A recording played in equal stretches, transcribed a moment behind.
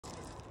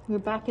We're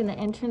back in the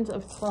entrance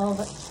of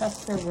 12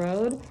 Chester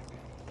Road,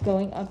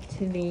 going up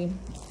to the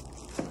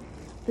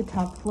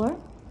top floor.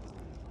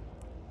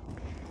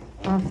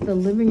 Off the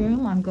living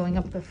room, I'm going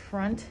up the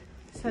front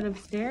set of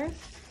stairs.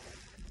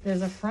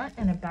 There's a front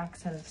and a back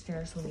set of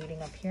stairs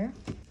leading up here.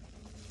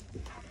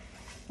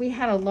 We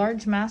had a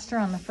large master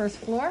on the first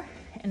floor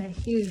and a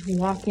huge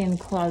walk-in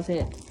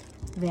closet,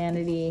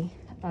 vanity,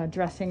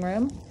 dressing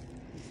room.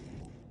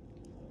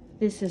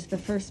 This is the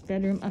first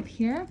bedroom up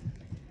here.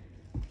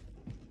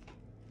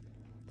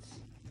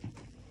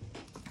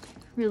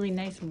 Really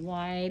nice,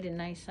 wide and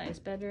nice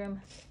sized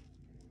bedroom.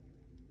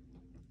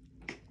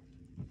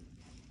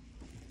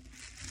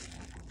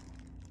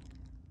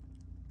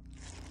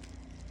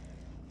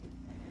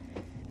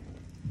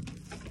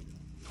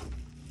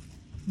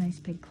 Nice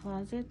big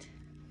closet.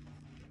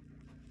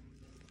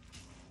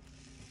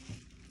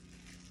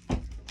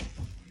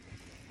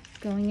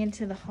 Going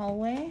into the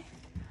hallway,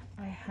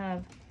 I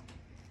have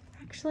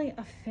actually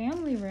a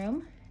family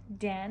room,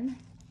 den,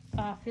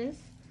 office.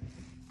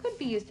 Could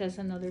be used as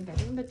another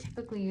bedroom, but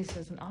typically used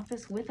as an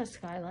office with a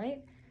skylight.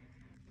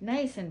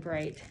 Nice and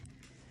bright.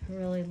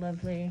 Really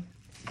lovely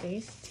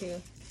space to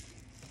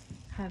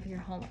have your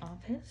home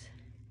office.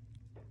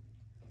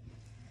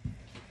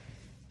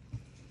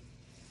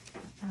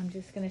 I'm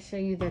just going to show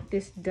you that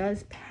this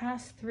does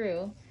pass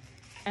through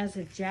as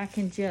a Jack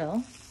and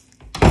Jill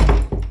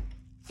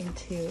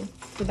into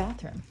the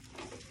bathroom.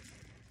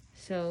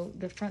 So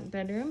the front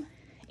bedroom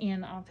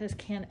and office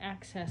can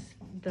access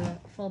the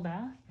full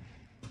bath.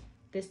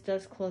 This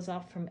does close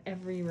off from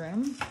every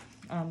room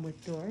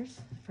with doors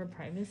for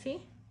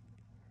privacy.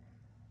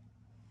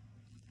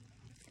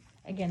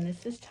 Again,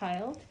 this is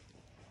tiled.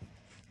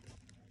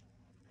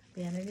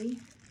 Vanity,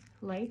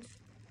 lights,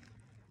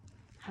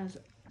 has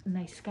a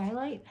nice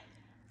skylight.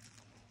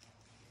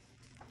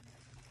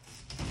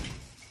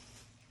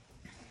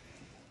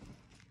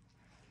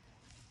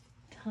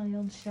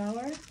 Tiled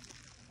shower.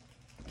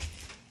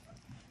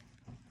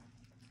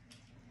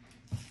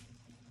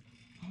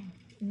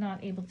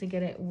 Not able to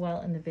get it well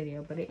in the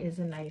video, but it is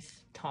a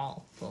nice,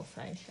 tall,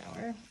 full-size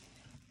shower.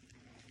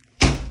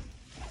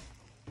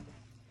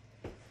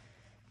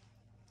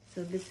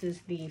 So this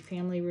is the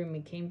family room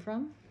we came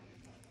from.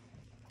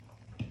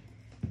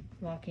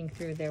 Walking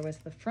through, there was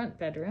the front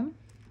bedroom.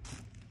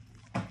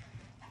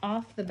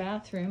 Off the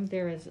bathroom,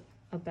 there is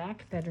a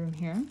back bedroom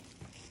here.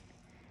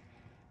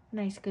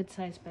 Nice,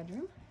 good-sized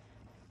bedroom.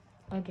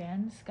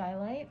 Again,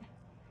 skylight.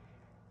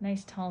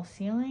 Nice, tall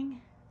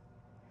ceiling.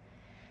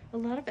 A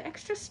lot of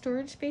extra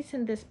storage space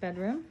in this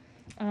bedroom.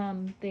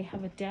 They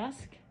have a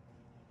desk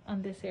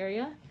on this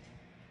area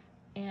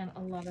and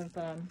a lot of,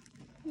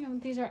 you know,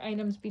 these are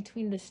items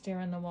between the stair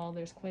and the wall.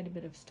 There's quite a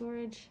bit of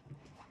storage.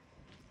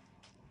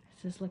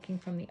 This is looking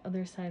from the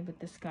other side with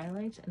the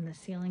skylights and the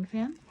ceiling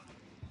fan.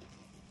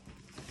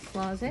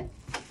 Closet.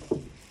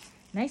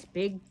 Nice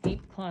big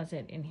deep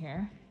closet in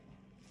here.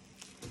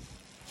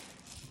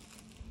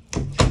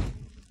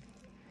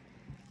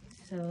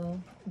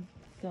 So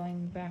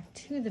going back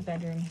to the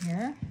bedroom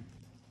here,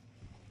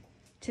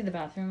 to the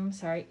bathroom,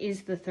 sorry,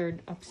 is the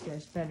third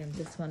upstairs bedroom.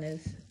 This one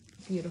is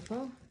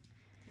beautiful.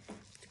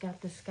 It's got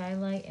the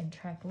skylight and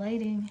track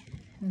lighting,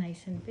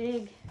 nice and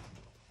big.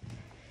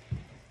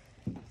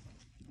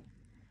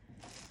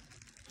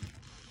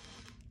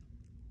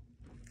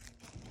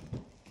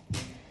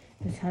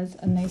 This has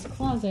a nice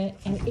closet,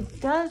 and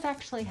it does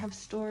actually have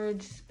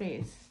storage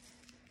space.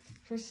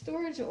 For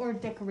storage or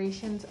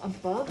decorations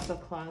above the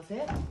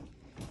closet,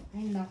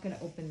 I'm not going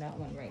to open that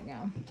one right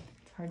now.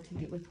 It's hard to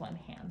do with one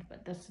hand,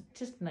 but that's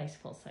just a nice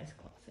full-size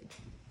closet.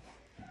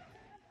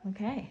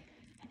 Okay,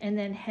 and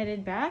then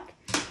headed back,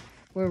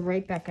 we're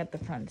right back at the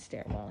front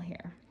stairwell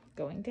here,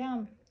 going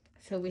down.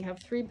 So we have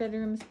 3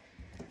 bedrooms,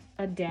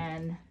 a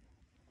den,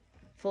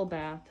 full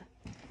bath.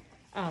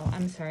 Oh,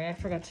 I'm sorry, I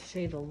forgot to show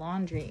you the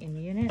laundry in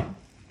unit.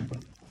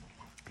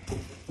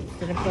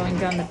 Instead of going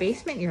down the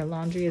basement, your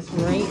laundry is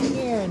right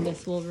here, and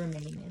this will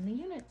remain in the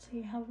unit, so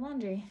you have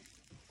laundry.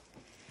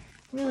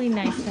 Really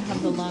nice to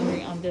have the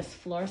laundry on this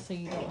floor so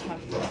you don't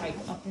have to hike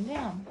up and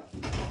down.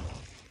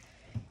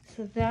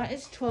 So that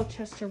is 12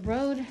 Chester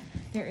Road.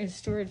 There is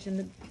storage in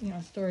the,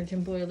 storage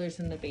and boilers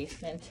in the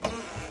basement.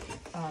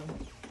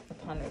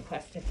 Upon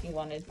request, if you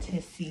wanted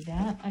to see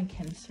that, I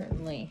can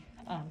certainly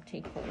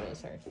take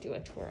photos or do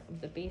a tour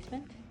of the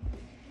basement.